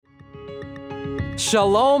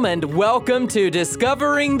Shalom and welcome to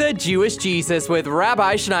Discovering the Jewish Jesus with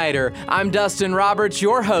Rabbi Schneider. I'm Dustin Roberts,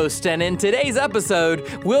 your host, and in today's episode,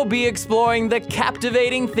 we'll be exploring the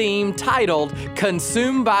captivating theme titled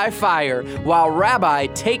Consumed by Fire, while Rabbi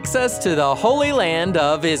takes us to the Holy Land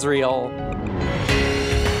of Israel.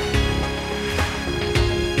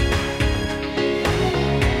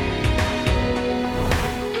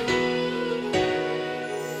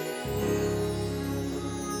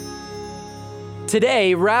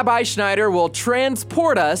 Today, Rabbi Schneider will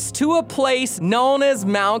transport us to a place known as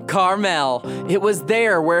Mount Carmel. It was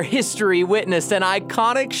there where history witnessed an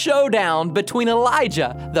iconic showdown between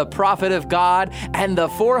Elijah, the prophet of God, and the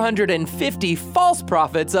 450 false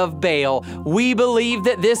prophets of Baal. We believe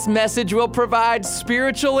that this message will provide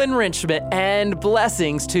spiritual enrichment and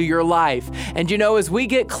blessings to your life. And you know, as we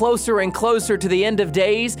get closer and closer to the end of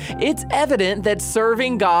days, it's evident that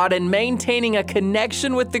serving God and maintaining a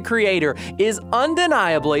connection with the Creator is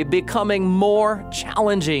undeniably becoming more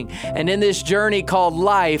challenging. And in this journey called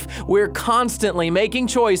life, we're constantly making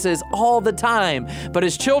choices all the time. But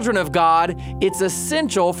as children of God, it's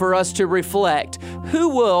essential for us to reflect, who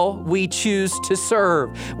will we choose to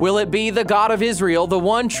serve? Will it be the God of Israel, the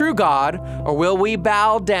one true God, or will we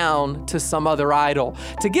bow down to some other idol?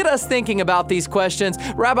 To get us thinking about these questions,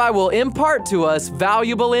 Rabbi will impart to us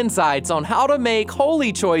valuable insights on how to make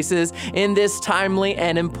holy choices in this timely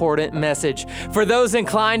and important message. For those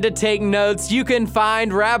inclined to take notes, you can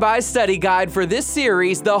find Rabbi's study guide for this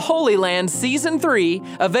series, The Holy Land Season 3,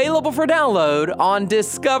 available for download on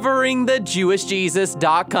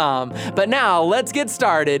discoveringthejewishjesus.com. But now, let's get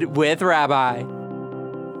started with Rabbi.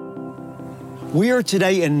 We are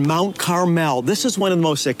today in Mount Carmel. This is one of the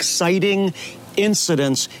most exciting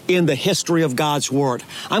incidents in the history of God's Word.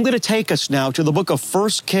 I'm going to take us now to the book of 1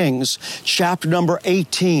 Kings, chapter number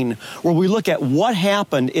 18, where we look at what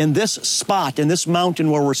happened in this spot, in this mountain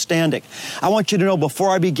where we're standing. I want you to know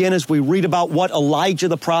before I begin, as we read about what Elijah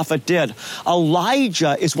the prophet did,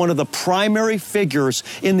 Elijah is one of the primary figures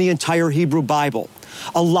in the entire Hebrew Bible.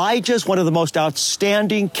 Elijah is one of the most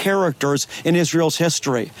outstanding characters in Israel's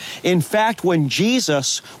history. In fact, when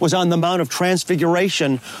Jesus was on the Mount of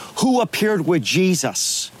Transfiguration, who appeared with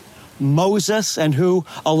Jesus? Moses and who?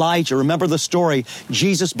 Elijah. Remember the story.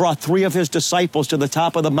 Jesus brought 3 of his disciples to the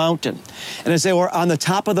top of the mountain. And as they were on the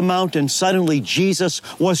top of the mountain, suddenly Jesus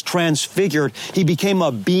was transfigured. He became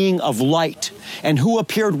a being of light. And who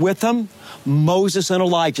appeared with him? Moses and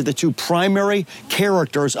Elijah, the 2 primary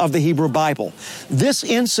characters of the Hebrew Bible. This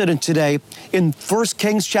incident today in 1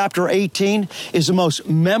 Kings chapter 18 is the most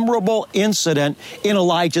memorable incident in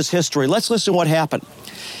Elijah's history. Let's listen to what happened.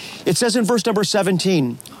 It says in verse number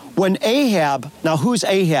 17, when Ahab, now who's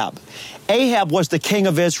Ahab? Ahab was the king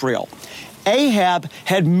of Israel. Ahab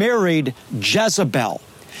had married Jezebel.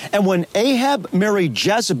 And when Ahab married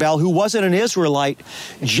Jezebel, who wasn't an Israelite,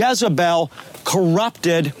 Jezebel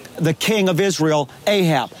corrupted the king of Israel,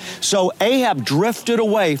 Ahab. So Ahab drifted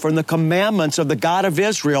away from the commandments of the God of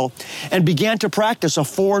Israel and began to practice a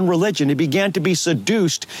foreign religion. He began to be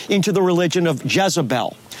seduced into the religion of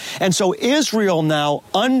Jezebel. And so Israel now,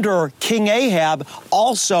 under King Ahab,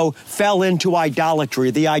 also fell into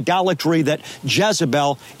idolatry, the idolatry that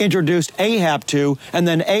Jezebel introduced Ahab to, and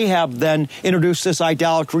then Ahab then introduced this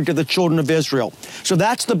idolatry to the children of Israel. So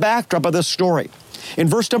that's the backdrop of this story. In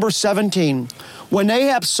verse number 17, when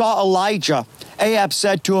Ahab saw Elijah, Ahab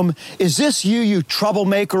said to him, "Is this you, you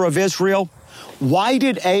troublemaker of Israel?" Why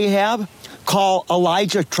did Ahab call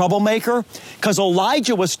Elijah troublemaker? Because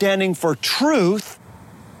Elijah was standing for truth,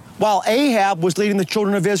 while Ahab was leading the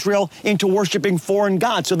children of Israel into worshiping foreign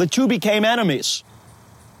gods. So the 2 became enemies.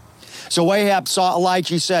 So Ahab saw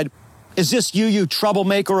Elijah, he said, "Is this you, you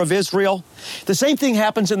troublemaker of Israel?" The same thing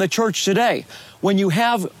happens in the church today. When you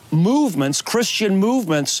have movements, Christian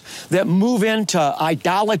movements, that move into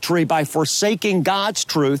idolatry by forsaking God's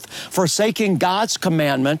truth, forsaking God's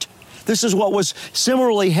commandment, this is what was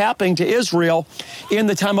similarly happening to Israel in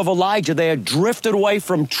the time of Elijah. They had drifted away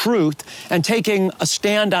from truth and taking a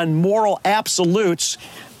stand on moral absolutes.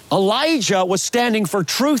 Elijah was standing for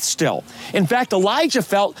truth still. In fact, Elijah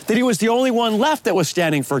felt that he was the only one left that was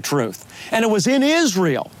standing for truth, and it was in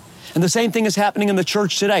Israel. And the same thing is happening in the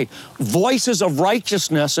church today. Voices of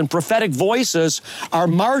righteousness and prophetic voices are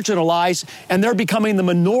marginalized, and they're becoming the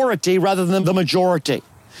minority rather than the majority.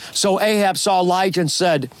 So Ahab saw Elijah and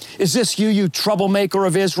said, "Is this you, you troublemaker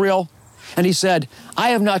of Israel?" And he said,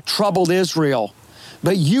 "I have not troubled Israel,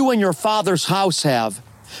 but you and your father's house have,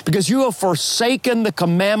 because you have forsaken the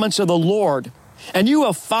commandments of the Lord, and you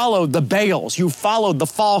have followed the Baals. You've followed the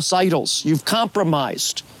false idols. You've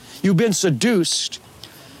compromised. You've been seduced.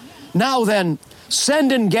 Now then,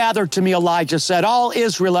 Send and gather to me, Elijah said, all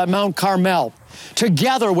Israel at Mount Carmel,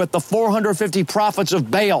 together with the 450 prophets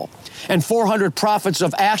of Baal and 400 prophets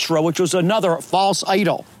of Asherah, which was another false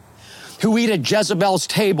idol, who eat at Jezebel's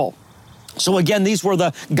table. So again, these were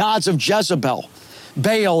the gods of Jezebel,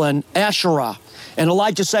 Baal and Asherah. And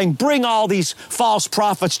Elijah saying, bring all these false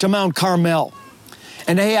prophets to Mount Carmel.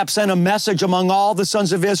 And Ahab sent a message among all the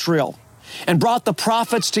sons of Israel and brought the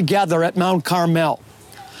prophets together at Mount Carmel.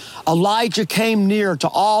 Elijah came near to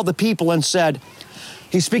all the people and said,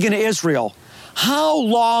 he's speaking to Israel, how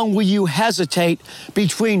long will you hesitate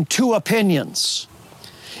between two opinions?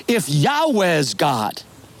 If Yahweh is God,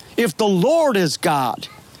 if the Lord is God,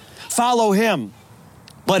 follow him.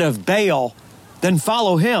 But if Baal, then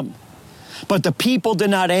follow him. But the people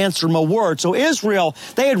did not answer him a word. So Israel,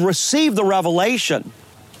 they had received the revelation.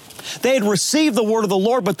 They had received the word of the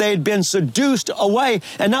Lord, but they had been seduced away,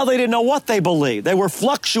 and now they didn't know what they believed. They were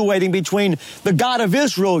fluctuating between the God of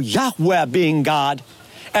Israel, Yahweh, being God,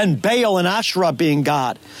 and Baal and Asherah being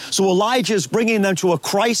God. So Elijah is bringing them to a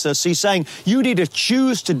crisis. He's saying, you need to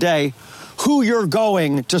choose today who you're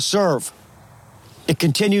going to serve. It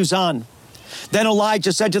continues on. Then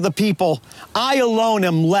Elijah said to the people, I alone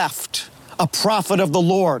am left, a prophet of the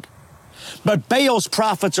Lord, but Baal's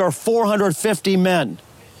prophets are 450 men.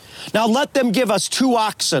 Now let them give us 2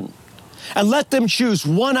 oxen, and let them choose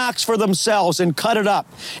 1 ox for themselves and cut it up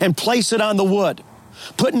and place it on the wood.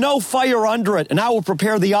 Put no fire under it, and I will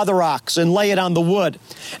prepare the other ox and lay it on the wood,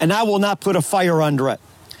 and I will not put a fire under it.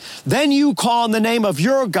 Then you call on the name of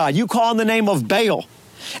your God. You call on the name of Baal,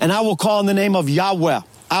 and I will call on the name of Yahweh.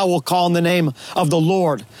 I will call on the name of the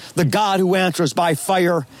Lord, the God who answers by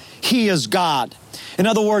fire. He is God. In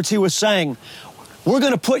other words, he was saying, we're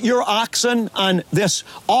going to put your oxen on this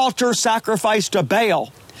altar sacrifice to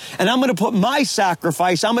Baal, and I'm going to put my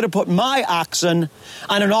sacrifice, I'm going to put my oxen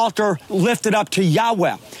on an altar lifted up to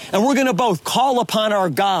Yahweh. And we're going to both call upon our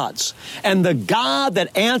gods. And the God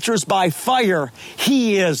that answers by fire,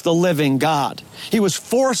 he is the living God. He was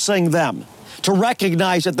forcing them to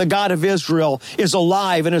recognize that the God of Israel is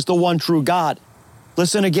alive and is the one true God.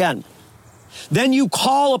 Listen again. Then you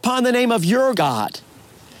call upon the name of your God,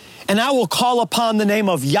 and I will call upon the name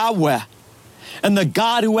of Yahweh, and the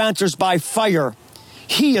God who answers by fire,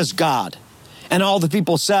 he is God. And all the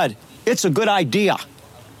people said, it's a good idea.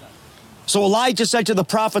 So Elijah said to the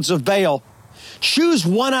prophets of Baal, choose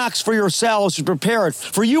 1 ox for yourselves to prepare it,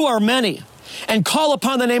 for you are many, and call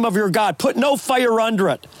upon the name of your God. Put no fire under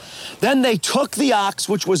it. Then they took the ox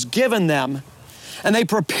which was given them, and they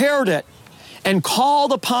prepared it, and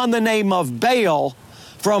called upon the name of Baal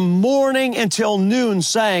from morning until noon,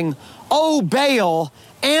 saying, O Baal,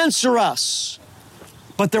 answer us.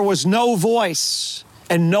 But there was no voice,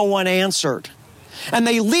 and no one answered. And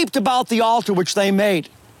they leaped about the altar which they made.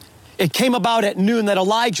 It came about at noon that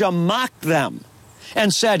Elijah mocked them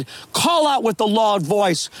and said, call out with the loud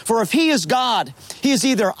voice, for if he is God, he is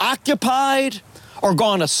either occupied or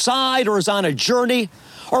gone aside or is on a journey,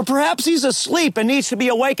 or perhaps he's asleep and needs to be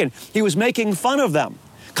awakened. He was making fun of them.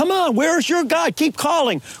 Come on, where's your God? Keep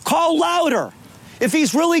calling. Call louder. If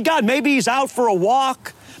he's really God, maybe he's out for a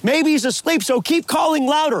walk. Maybe he's asleep, so keep calling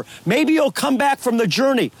louder. Maybe he'll come back from the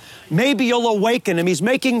journey. Maybe you'll awaken him. He's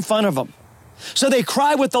making fun of them. So they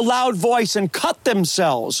cried with a loud voice and cut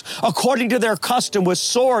themselves according to their custom with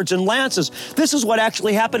swords and lances. This is what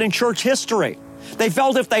actually happened in church history. They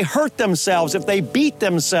felt if they hurt themselves, if they beat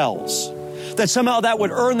themselves, that somehow that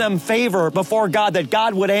would earn them favor before God, that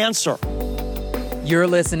God would answer. You're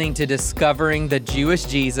listening to Discovering the Jewish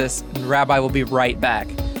Jesus, and Rabbi will be right back.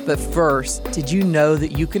 But first, did you know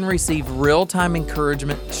that you can receive real-time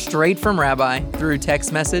encouragement straight from Rabbi through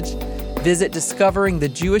text message? Visit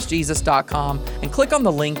discoveringthejewishjesus.com and click on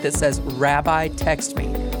the link that says Rabbi Text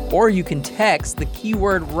Me. Or you can text the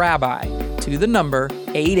keyword Rabbi to the number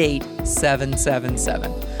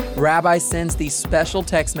 88777. Rabbi sends these special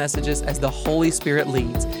text messages as the Holy Spirit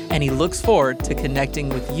leads, and he looks forward to connecting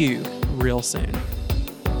with you real soon.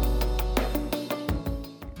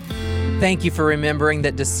 Thank you for remembering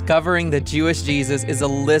that Discovering the Jewish Jesus is a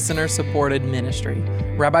listener-supported ministry.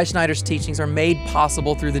 Rabbi Schneider's teachings are made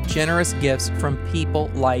possible through the generous gifts from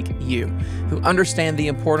people like you, who understand the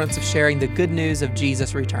importance of sharing the good news of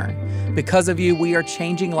Jesus' return. Because of you, we are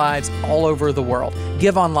changing lives all over the world.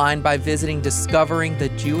 Give online by visiting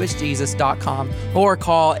discoveringthejewishjesus.com or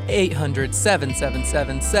call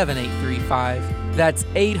 800-777-7835. That's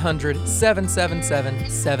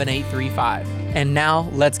 800-777-7835. And now,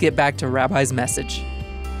 let's get back to Rabbi's message.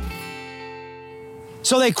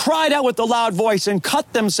 So they cried out with a loud voice and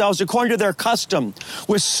cut themselves according to their custom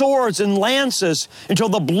with swords and lances until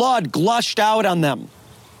the blood gushed out on them.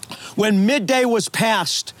 When midday was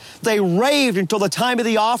past, they raved until the time of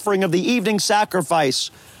the offering of the evening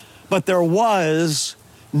sacrifice. But there was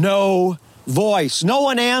no voice. No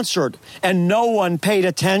one answered, and no one paid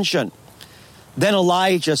attention. Then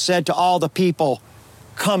Elijah said to all the people,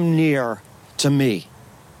 "Come near to me."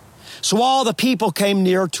 So all the people came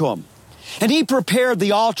near to him. And he prepared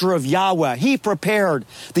the altar of Yahweh. He prepared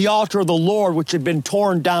the altar of the Lord, which had been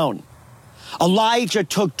torn down. Elijah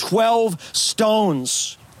took 12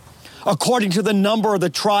 stones, according to the number of the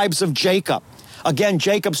tribes of Jacob. Again,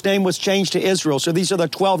 Jacob's name was changed to Israel, so these are the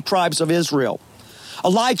 12 tribes of Israel.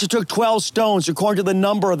 Elijah took 12 stones, according to the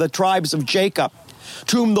number of the tribes of Jacob,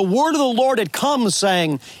 to whom the word of the Lord had come,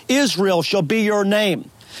 saying, "Israel shall be your name."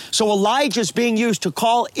 So Elijah is being used to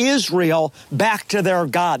call Israel back to their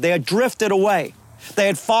God. They had drifted away. They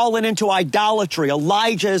had fallen into idolatry.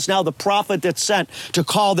 Elijah is now the prophet that's sent to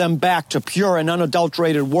call them back to pure and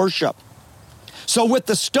unadulterated worship. So with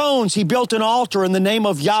the stones, he built an altar in the name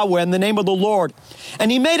of Yahweh, in the name of the Lord.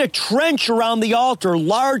 And he made a trench around the altar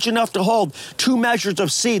large enough to hold 2 measures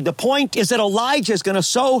of seed. The point is that Elijah is going to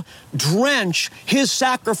so drench his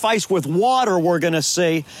sacrifice with water, we're going to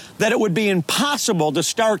see, that it would be impossible to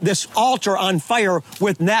start this altar on fire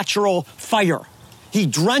with natural fire. He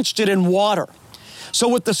drenched it in water. So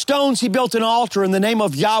with the stones, he built an altar in the name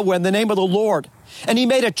of Yahweh, in the name of the Lord. And he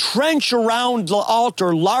made a trench around the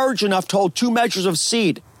altar large enough to hold 2 measures of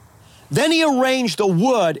seed. Then he arranged the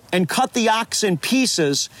wood and cut the ox in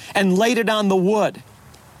pieces and laid it on the wood.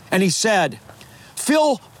 And he said,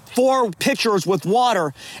 "Fill 4 pitchers with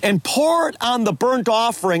water and pour it on the burnt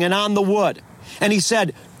offering and on the wood." And he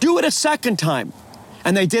said, "Do it a second time."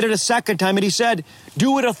 And they did it a second time. And he said,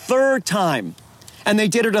 "Do it a third time." And they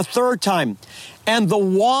did it a third time. And the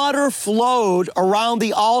water flowed around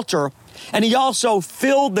the altar. And he also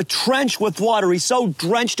filled the trench with water. He so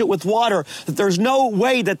drenched it with water that there's no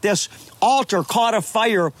way that this altar caught a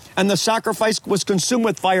fire and the sacrifice was consumed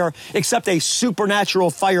with fire, except a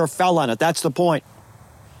supernatural fire fell on it. That's the point.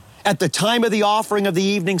 At the time of the offering of the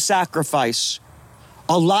evening sacrifice,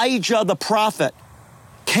 Elijah the prophet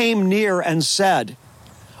came near and said,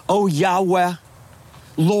 "O Yahweh,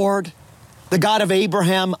 Lord, the God of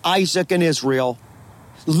Abraham, Isaac, and Israel,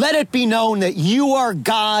 let it be known that you are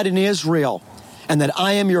God in Israel, and that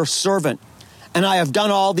I am your servant, and I have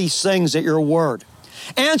done all these things at your word.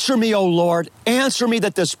 Answer me, O Lord, answer me,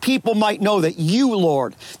 that this people might know that you,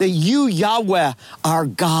 Lord, that you, Yahweh, are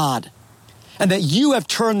God, and that you have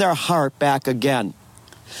turned their heart back again."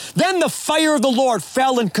 Then the fire of the Lord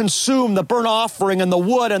fell and consumed the burnt offering and the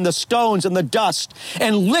wood and the stones and the dust,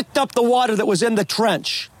 and licked up the water that was in the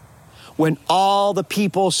trench. When all the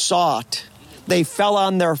people saw it, they fell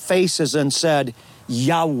on their faces and said,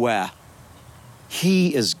 "Yahweh,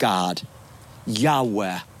 he is God.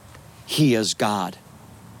 Yahweh, he is God."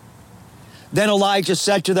 Then Elijah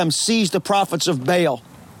said to them, "Seize the prophets of Baal.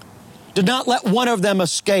 Do not let one of them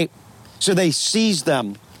escape." So they seized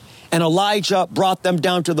them. And Elijah brought them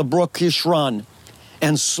down to the brook Kishron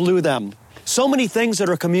and slew them. So many things that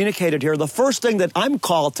are communicated here. The first thing that I'm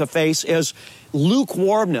called to face is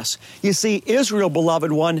lukewarmness. You see, Israel,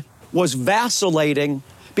 beloved one, was vacillating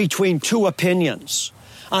between 2 opinions.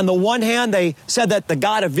 On the one hand, they said that the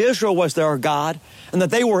God of Israel was their God and that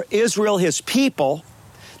they were Israel, his people.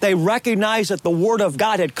 They recognized that the word of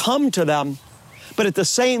God had come to them, but at the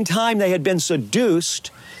same time, they had been seduced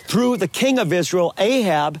through the king of Israel,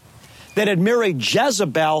 Ahab, that had married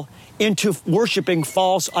Jezebel into worshiping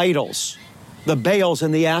false idols, the Baals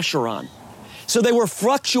and the Asheron. So they were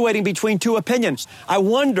fluctuating between 2 opinions. I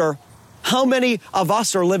wonder how many of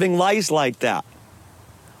us are living lives like that.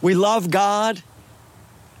 We love God,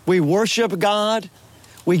 we worship God,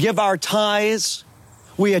 we give our tithes,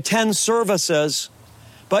 we attend services,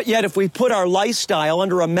 but yet if we put our lifestyle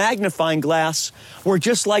under a magnifying glass, we're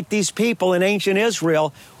just like these people in ancient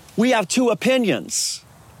Israel. We have 2 opinions.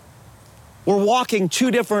 We're walking 2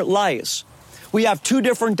 different lives. We have 2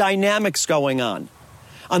 different dynamics going on.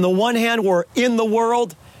 On the one hand, we're in the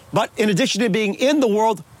world, but in addition to being in the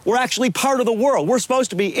world, we're actually part of the world. We're supposed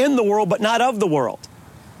to be in the world, but not of the world.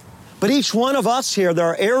 But each one of us here, there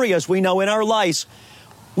are areas we know in our lives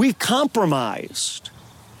we've compromised.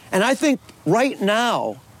 And I think right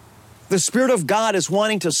now, the Spirit of God is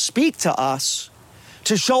wanting to speak to us,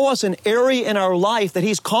 to show us an area in our life that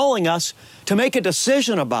he's calling us to make a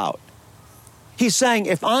decision about. He's saying,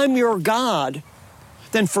 if I'm your God,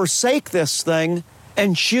 then forsake this thing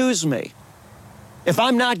and choose me. If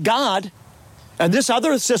I'm not God, and this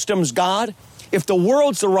other system's God, if the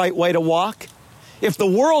world's the right way to walk, if the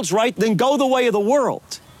world's right, then go the way of the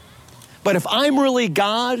world. But if I'm really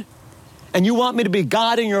God, and you want me to be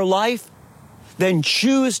God in your life, then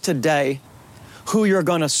choose today who you're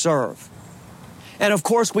going to serve. And of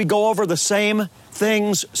course, we go over the same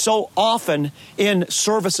things so often in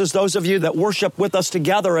services, those of you that worship with us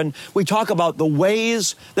together, and we talk about the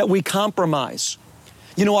ways that we compromise.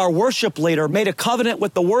 You know, our worship leader made a covenant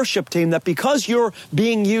with the worship team that because you're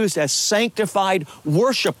being used as sanctified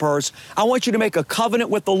worshipers, I want you to make a covenant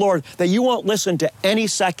with the Lord that you won't listen to any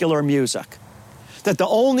secular music. That the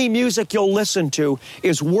only music you'll listen to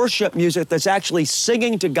is worship music that's actually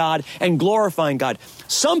singing to God and glorifying God.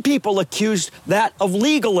 Some people accuse that of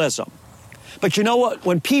legalism. But you know what?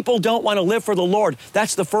 When people don't want to live for the Lord,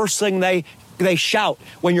 that's the first thing they shout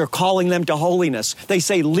when you're calling them to holiness. They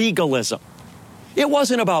say legalism. It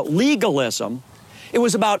wasn't about legalism. It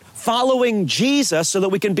was about following Jesus so that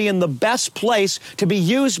we can be in the best place to be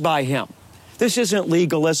used by Him. This isn't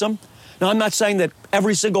legalism. Now, I'm not saying that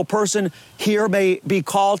every single person here may be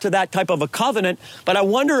called to that type of a covenant, but I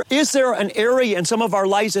wonder, is there an area in some of our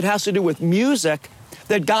lives that has to do with music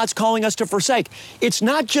that God's calling us to forsake? It's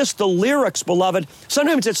not just the lyrics, beloved.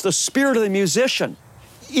 Sometimes it's the spirit of the musician.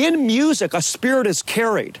 In music, a spirit is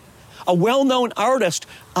carried. A well-known artist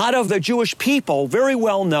out of the Jewish people, very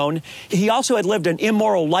well-known, he also had lived an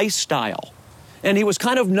immoral lifestyle, and he was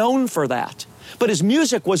kind of known for that. But his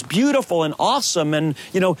music was beautiful and awesome, and,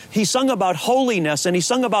 he sung about holiness, and he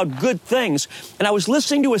sung about good things. And I was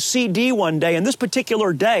listening to a CD one day, and this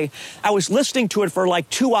particular day, I was listening to it for like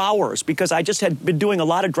 2 hours because I just had been doing a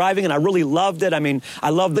lot of driving, and I really loved it. I mean, I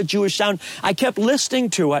love the Jewish sound. I kept listening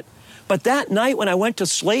to it. But that night when I went to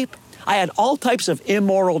sleep, I had all types of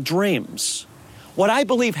immoral dreams. What I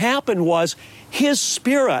believe happened was his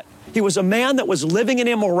spirit, he was a man that was living in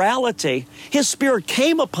immorality. His spirit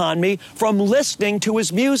came upon me from listening to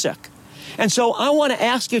his music. And so I want to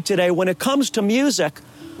ask you today, when it comes to music,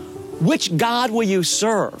 which God will you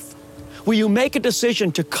serve? Will you make a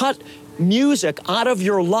decision to cut music out of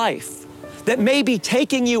your life that may be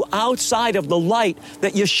taking you outside of the light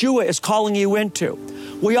that Yeshua is calling you into?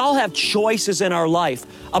 We all have choices in our life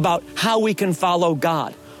about how we can follow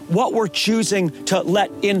God, what we're choosing to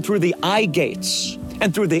let in through the eye gates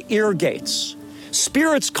and through the ear gates.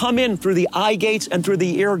 Spirits come in through the eye gates and through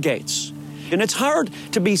the ear gates. And it's hard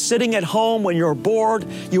to be sitting at home when you're bored,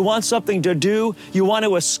 you want something to do, you want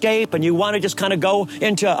to escape, and you want to just kind of go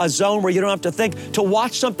into a zone where you don't have to think, to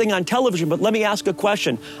watch something on television. But let me ask a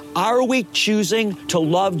question. Are we choosing to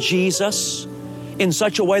love Jesus in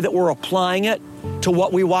such a way that we're applying it to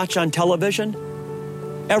what we watch on television?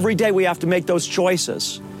 Every day we have to make those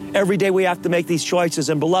choices. Every day we have to make these choices.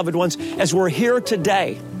 And beloved ones, as we're here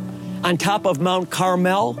today on top of Mount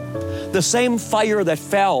Carmel, the same fire that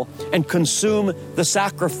fell and consumed the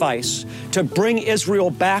sacrifice to bring Israel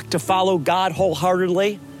back to follow God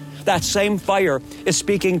wholeheartedly, that same fire is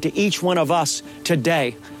speaking to each one of us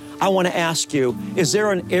today. I want to ask you, is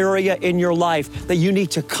there an area in your life that you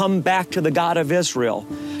need to come back to the God of Israel,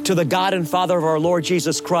 to the God and Father of our Lord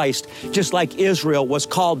Jesus Christ, just like Israel was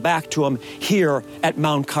called back to Him here at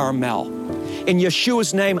Mount Carmel? In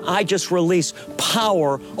Yeshua's name, I just release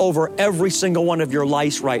power over every single one of your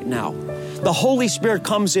lives right now. The Holy Spirit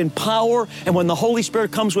comes in power, and when the Holy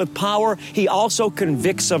Spirit comes with power, He also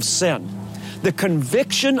convicts of sin. The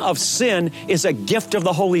conviction of sin is a gift of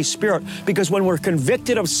the Holy Spirit, because when we're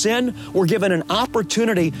convicted of sin, we're given an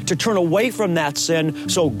opportunity to turn away from that sin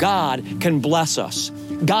so God can bless us.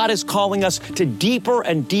 God is calling us to deeper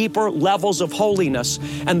and deeper levels of holiness.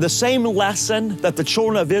 And the same lesson that the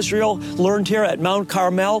children of Israel learned here at Mount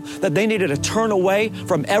Carmel, that they needed to turn away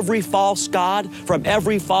from every false god, from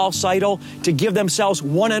every false idol, to give themselves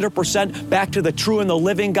 100% back to the true and the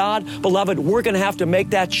living God. Beloved, we're going to have to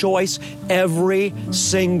make that choice every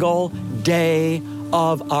single day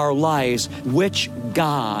of our lives. Which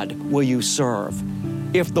God will you serve?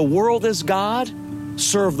 If the world is God,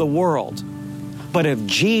 serve the world. But if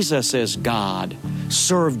Jesus is God,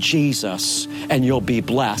 serve Jesus, and you'll be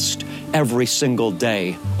blessed every single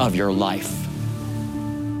day of your life.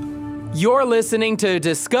 You're listening to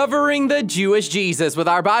Discovering the Jewish Jesus with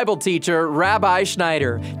our Bible teacher, Rabbi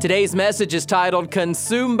Schneider. Today's message is titled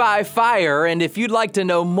Consumed by Fire, and if you'd like to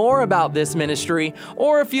know more about this ministry,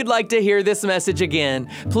 or if you'd like to hear this message again,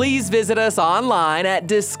 please visit us online at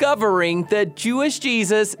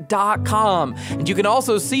discoveringthejewishjesus.com. And you can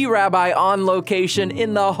also see Rabbi on location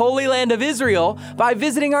in the Holy Land of Israel by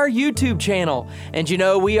visiting our YouTube channel. And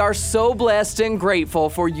we are so blessed and grateful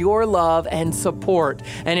for your love and support,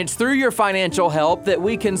 and it's through your financial help that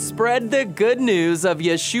we can spread the good news of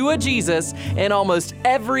Yeshua Jesus in almost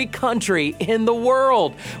every country in the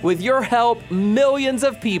world. With your help, millions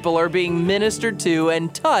of people are being ministered to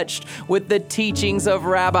and touched with the teachings of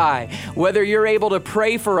Rabbi. Whether you're able to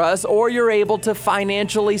pray for us or you're able to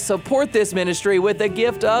financially support this ministry with a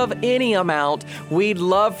gift of any amount, we'd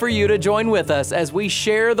love for you to join with us as we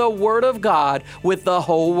share the Word of God with the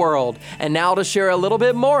whole world. And now to share a little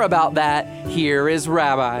bit more about that, here is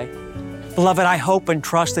Rabbi. Beloved, I hope and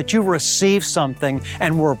trust that you received something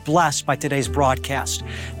and were blessed by today's broadcast.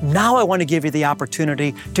 Now I want to give you the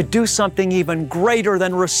opportunity to do something even greater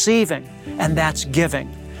than receiving, and that's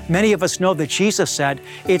giving. Many of us know that Jesus said,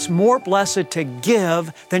 it's more blessed to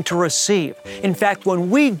give than to receive. In fact, when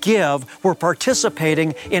we give, we're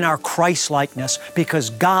participating in our Christ-likeness because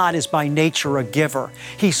God is by nature a giver.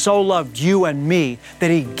 He so loved you and me that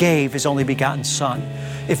He gave His only begotten Son.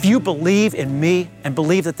 If you believe in me and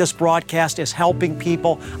believe that this broadcast is helping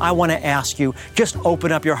people, I want to ask you, just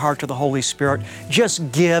open up your heart to the Holy Spirit.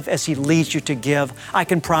 Just give as He leads you to give. I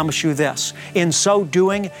can promise you this. In so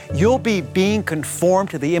doing, you'll be being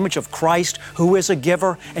conformed to the image of Christ, who is a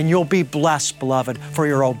giver, and you'll be blessed, beloved, for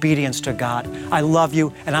your obedience to God. I love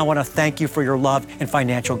you, and I want to thank you for your love and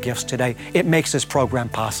financial gifts today. It makes this program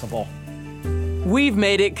possible. We've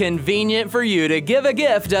made it convenient for you to give a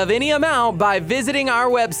gift of any amount by visiting our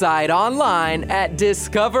website online at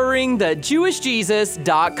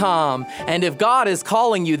discoveringthejewishjesus.com. And if God is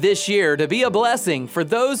calling you this year to be a blessing for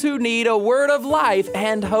those who need a word of life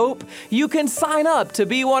and hope, you can sign up to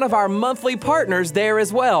be one of our monthly partners there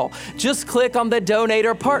as well. Just click on the Donate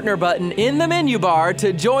or Partner button in the menu bar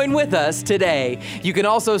to join with us today. You can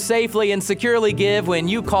also safely and securely give when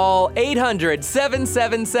you call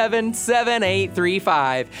 800-777-7835.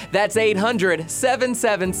 That's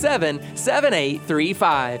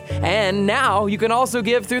 800-777-7835. And now you can also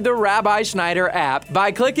give through the Rabbi Schneider app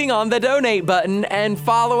by clicking on the Donate button and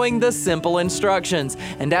following the simple instructions.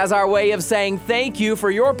 And as our way of saying thank you for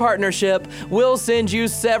your partnership, we'll send you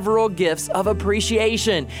several gifts of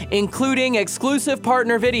appreciation, including exclusive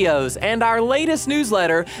partner videos and our latest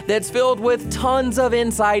newsletter that's filled with tons of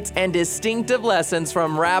insights and distinctive lessons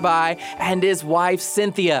from Rabbi and his wife,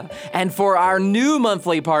 Cynthia. And for our new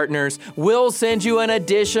monthly partners, we'll send you an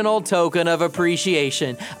additional token of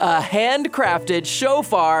appreciation, a handcrafted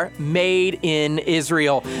shofar made in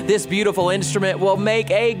Israel. This beautiful instrument will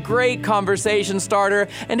make a great conversation starter,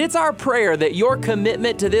 and it's our prayer that your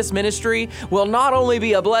commitment to this ministry will not only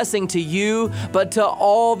be a blessing to you, but to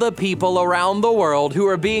all the people around the world who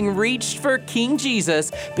are being reached for King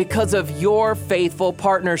Jesus because of your faithful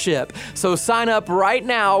partnership. So sign up right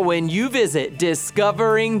now when you visit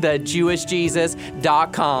discoveringthejewishjesus.com.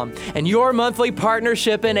 And your monthly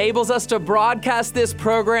partnership enables us to broadcast this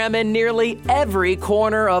program in nearly every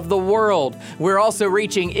corner of the world. We're also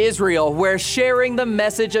reaching Israel, where sharing the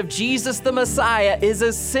message of Jesus the Messiah is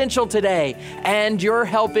essential today. And you're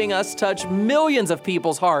helping us touch millions of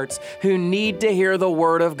people's hearts who need to hear the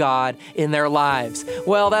Word of God in their lives.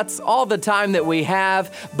 Well, that's all the time that we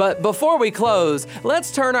have. But before we close,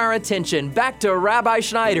 let's turn our attention back to Rabbi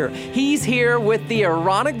Schneider. He's here with the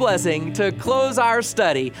Aaronic blessing to close our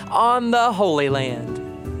study on the Holy Land.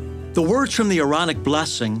 The words from the Aaronic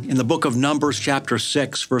blessing in the book of Numbers chapter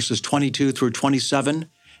 6, verses 22 through 27,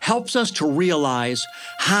 helps us to realize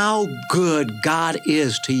how good God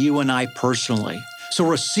is to you and I personally. So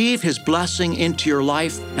receive His blessing into your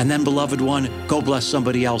life, and then, beloved one, go bless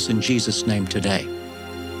somebody else in Jesus' name today.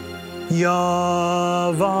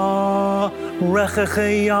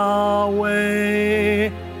 Yavarechecha Yahweh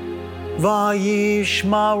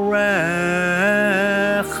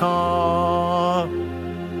vayishmarecha.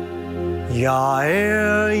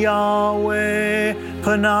 Ya'er Yahweh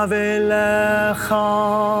panav elecha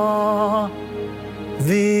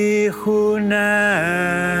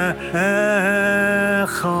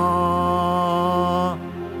vichunecha.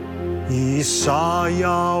 Yisa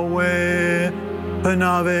Yahweh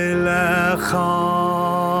panav elecha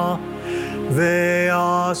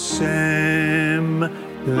ve'asem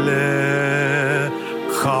lecha.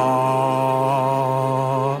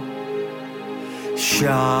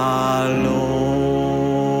 Shalom.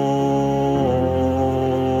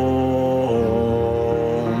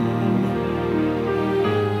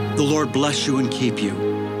 The Lord bless you and keep you.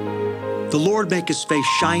 The Lord make His face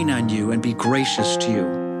shine on you and be gracious to you.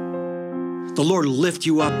 The Lord lift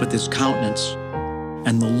you up with His countenance,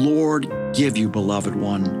 and the Lord give you, beloved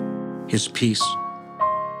one, His peace.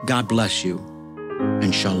 God bless you,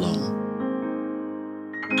 and shalom.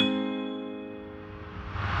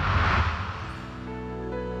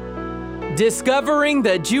 Discovering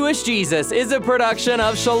the Jewish Jesus is a production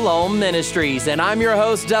of Shalom Ministries, and I'm your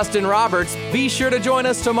host, Dustin Roberts. Be sure to join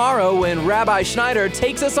us tomorrow when Rabbi Schneider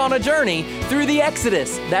takes us on a journey through the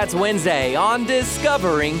Exodus. That's Wednesday on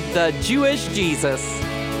Discovering the Jewish Jesus.